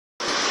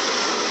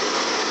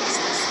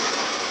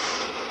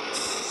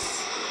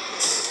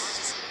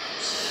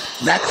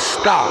Next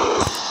stop,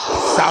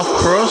 South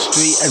Pearl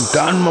Street and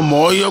Dunn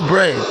Memorial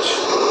Bridge.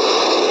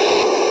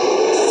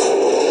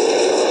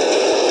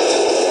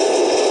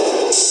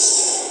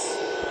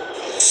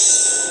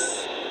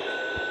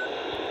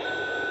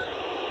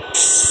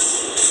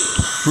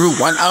 Route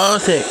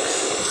 106.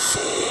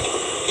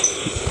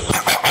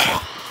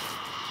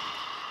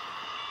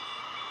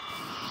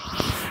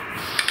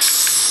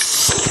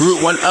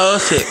 Route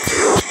 106.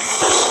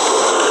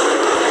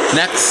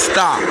 Next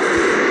stop,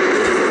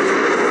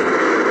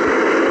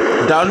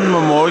 Dunn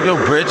Memorial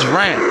Bridge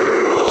ramp.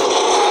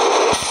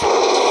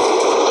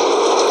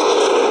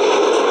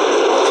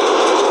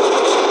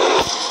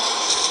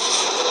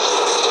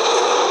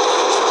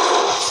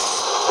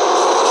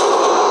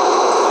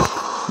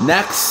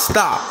 Next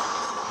stop,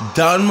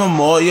 Dunn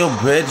Memorial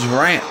Bridge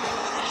ramp.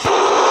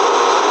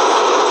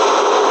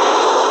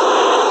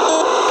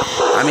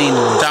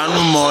 Dunn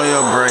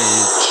Memorial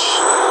Bridge.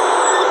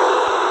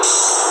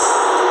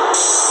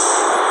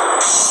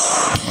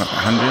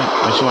 100?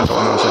 Or she went to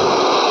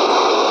 107.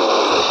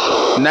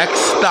 Next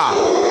stop,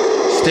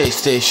 State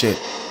Station,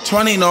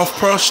 20 North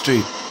Pearl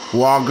Street,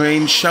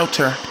 Walgreens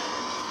Shelter.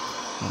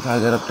 If I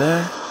get up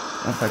there,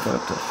 if I get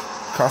up to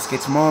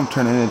Crossgates Mall, I'm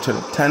turning into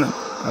the 10.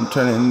 I'm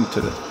turning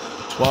into the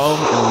 12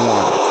 and 1.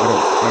 I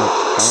don't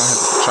have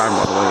to try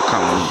all the way to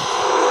come with me.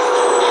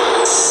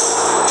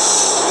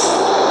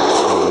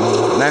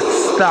 Next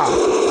stop,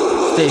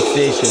 State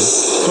Station,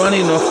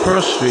 20 North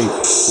Pearl Street,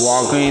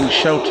 Walgreens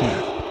Shelter.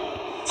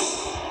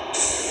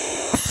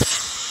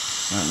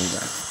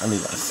 I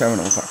leave at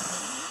 7:05.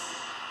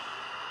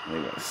 I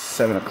leave at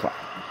 7 o'clock.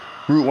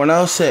 Route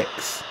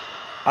 106,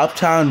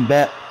 Uptown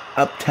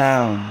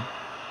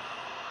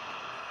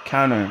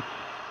Counter.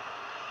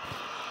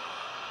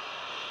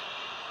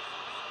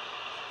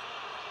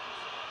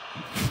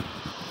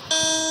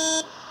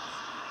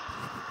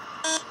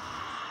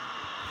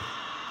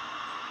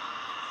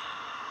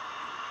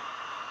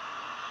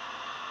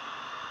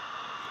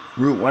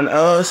 Route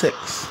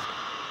 106.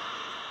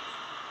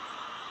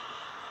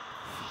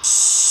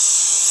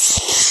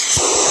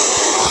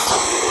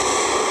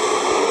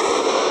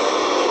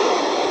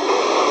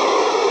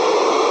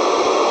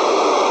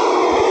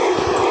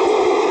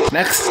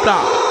 Next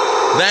stop,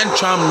 Van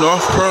Trump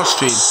North Pearl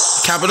Street,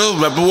 Capitol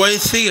Rebelway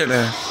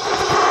Theater.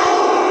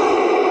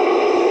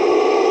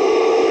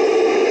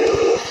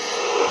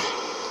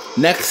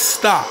 Next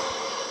stop,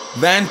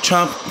 Van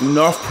Trump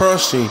North Pearl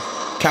Street,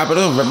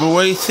 Capitol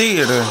Rebelway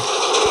Theater.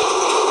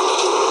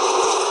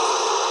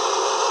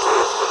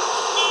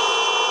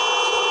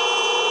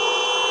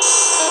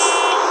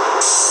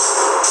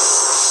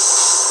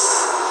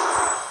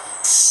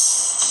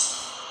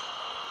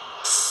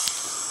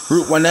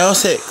 Route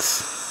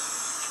 106.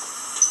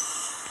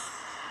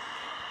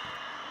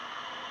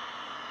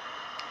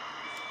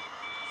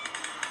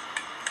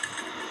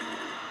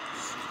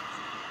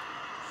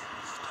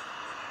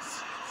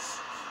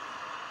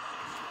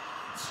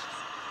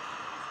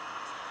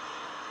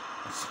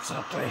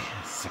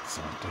 Six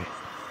all day.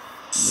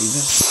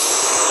 Leaving.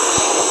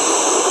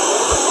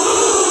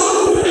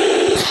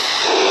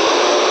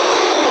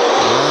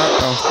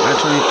 Uh-oh.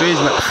 923 is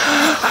my...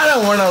 I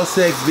don't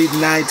 106 beat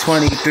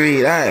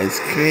 923. That is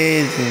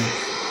crazy.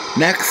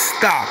 Next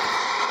stop,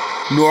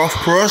 North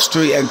Pearl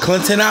Street and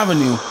Clinton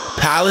Avenue,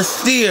 Palace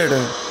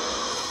Theater.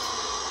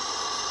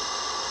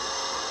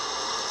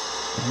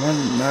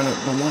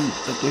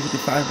 The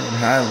 355 that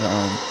has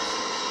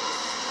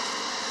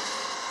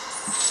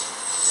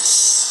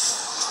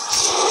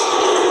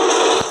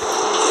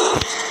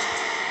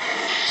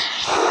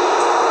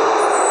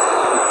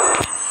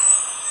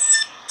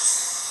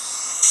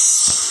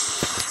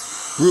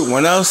Route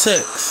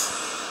 106.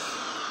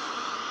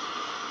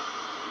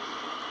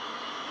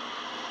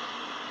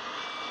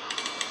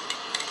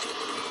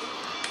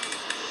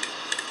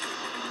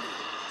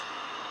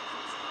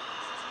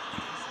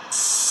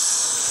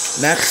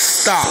 Next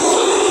stop,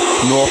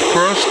 North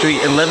Pearl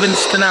Street and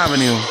Livingston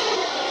Avenue.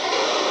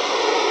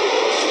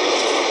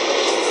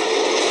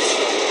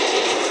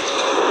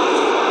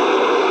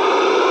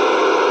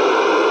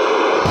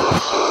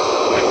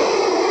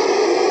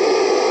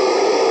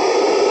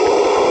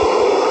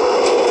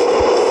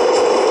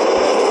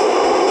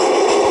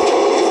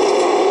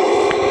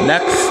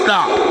 Next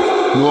stop,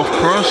 North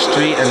Pearl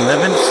Street and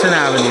Livingston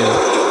Avenue.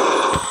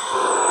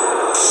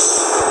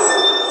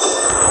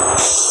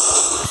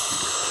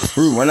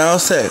 Route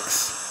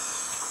 106.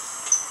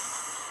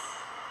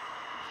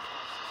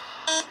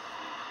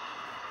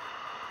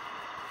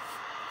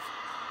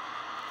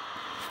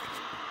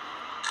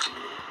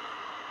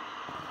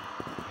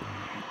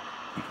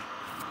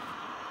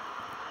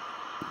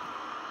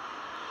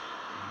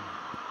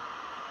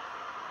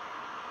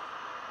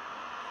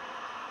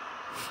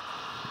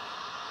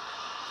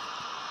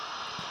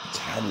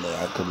 Tablet,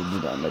 I could have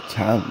did that on the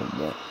tablet,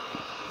 but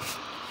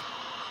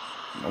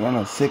the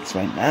 106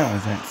 right now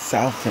is at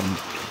South and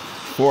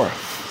 4th.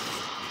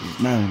 It's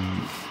not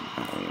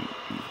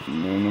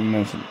I'm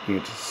not here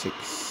to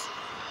 6.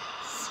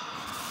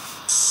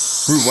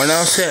 Route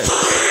 106,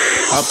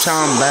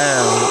 Uptown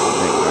Bell.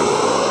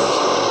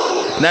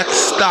 Next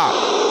stop,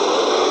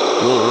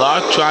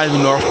 Lark Drive,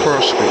 North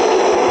Pearl Street.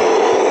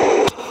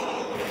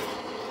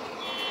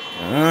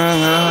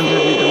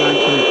 100 feet to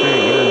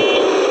 923 again.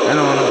 I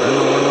know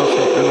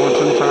 106, I know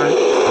 125.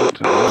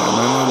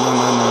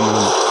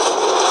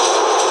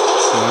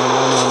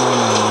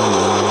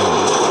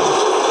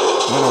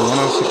 No,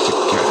 106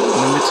 again.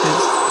 Limited.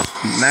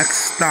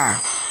 Next stop,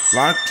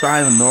 Lark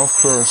Drive, North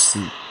Pearl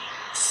Street.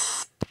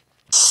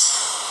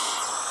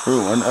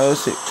 Route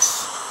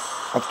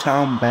 106,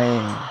 Uptown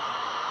Band.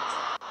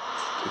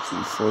 Takes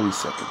me 40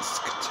 seconds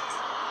to get there.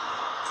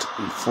 Took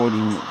me 40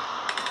 minutes.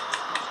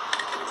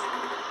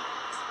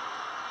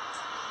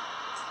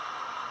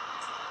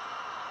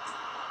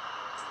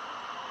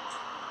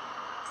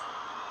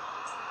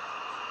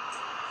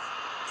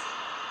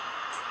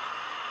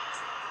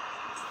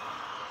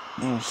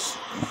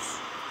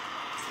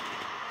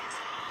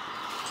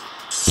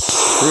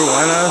 Route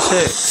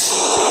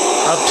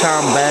 106,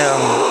 Uptown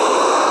Band.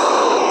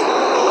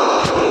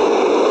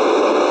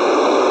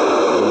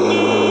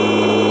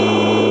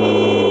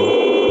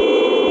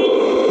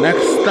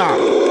 Next stop,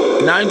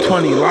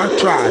 920 Lark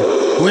Drive,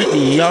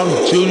 Whitney Young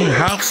Junior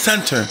Health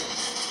Center.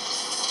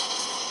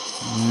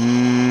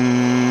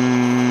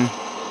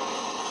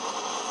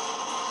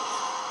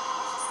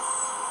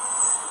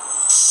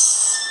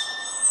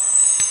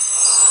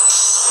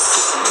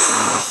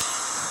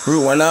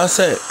 Route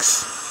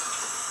 106.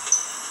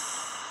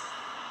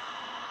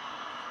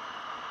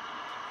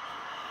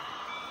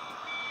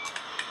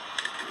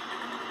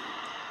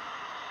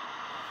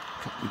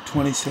 Took me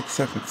 26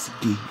 seconds to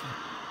get here.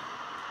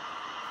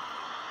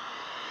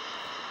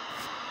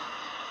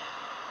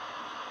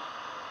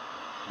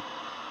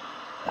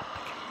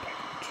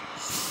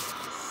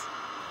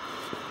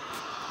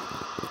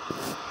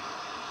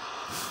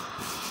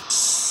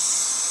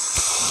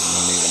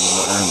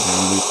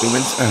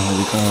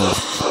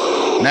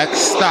 Next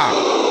stop,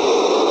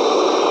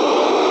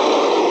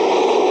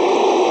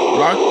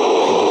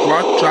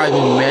 Lark Drive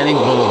in Manning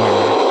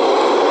Boulevard.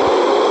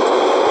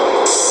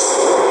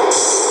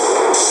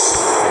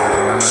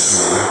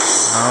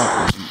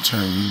 I'll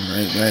turn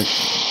right back.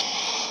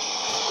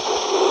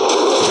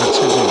 I'll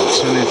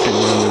turn it to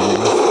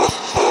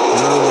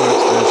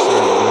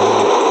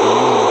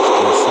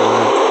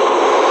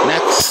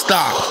Next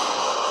stop,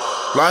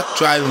 Lark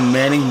Drive in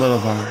Manning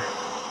Boulevard.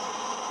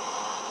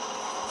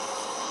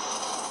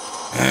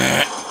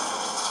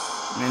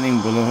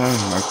 Manning Boulevard,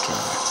 Lark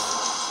Drive.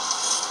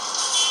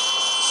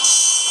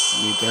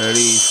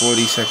 30,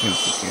 40 seconds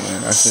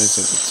again. That's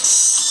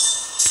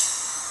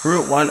it.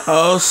 Route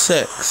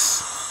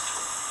 106.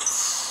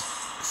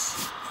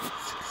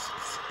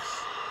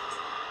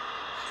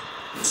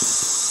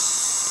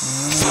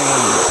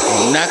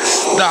 Next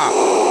stop,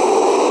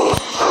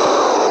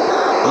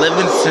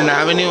 Livingston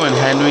Avenue and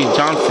Henry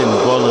Johnson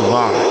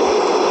Boulevard.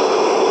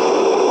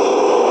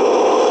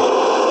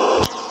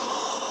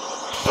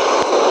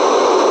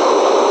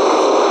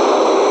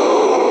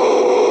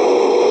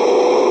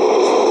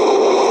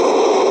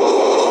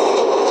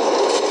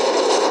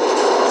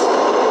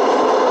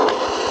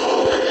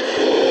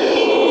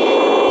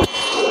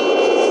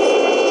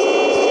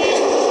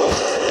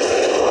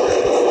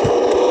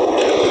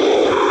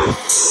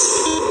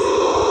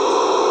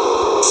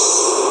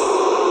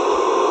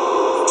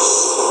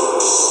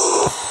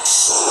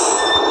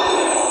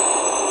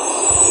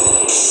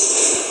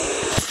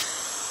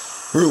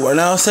 Route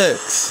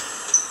 106.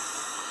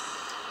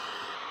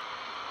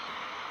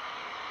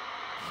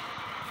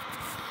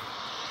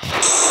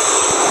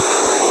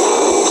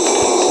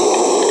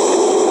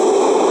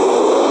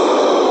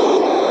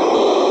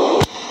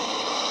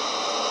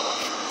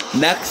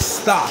 Next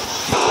stop,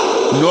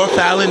 North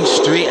Allen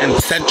Street and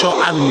Central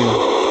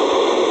Avenue.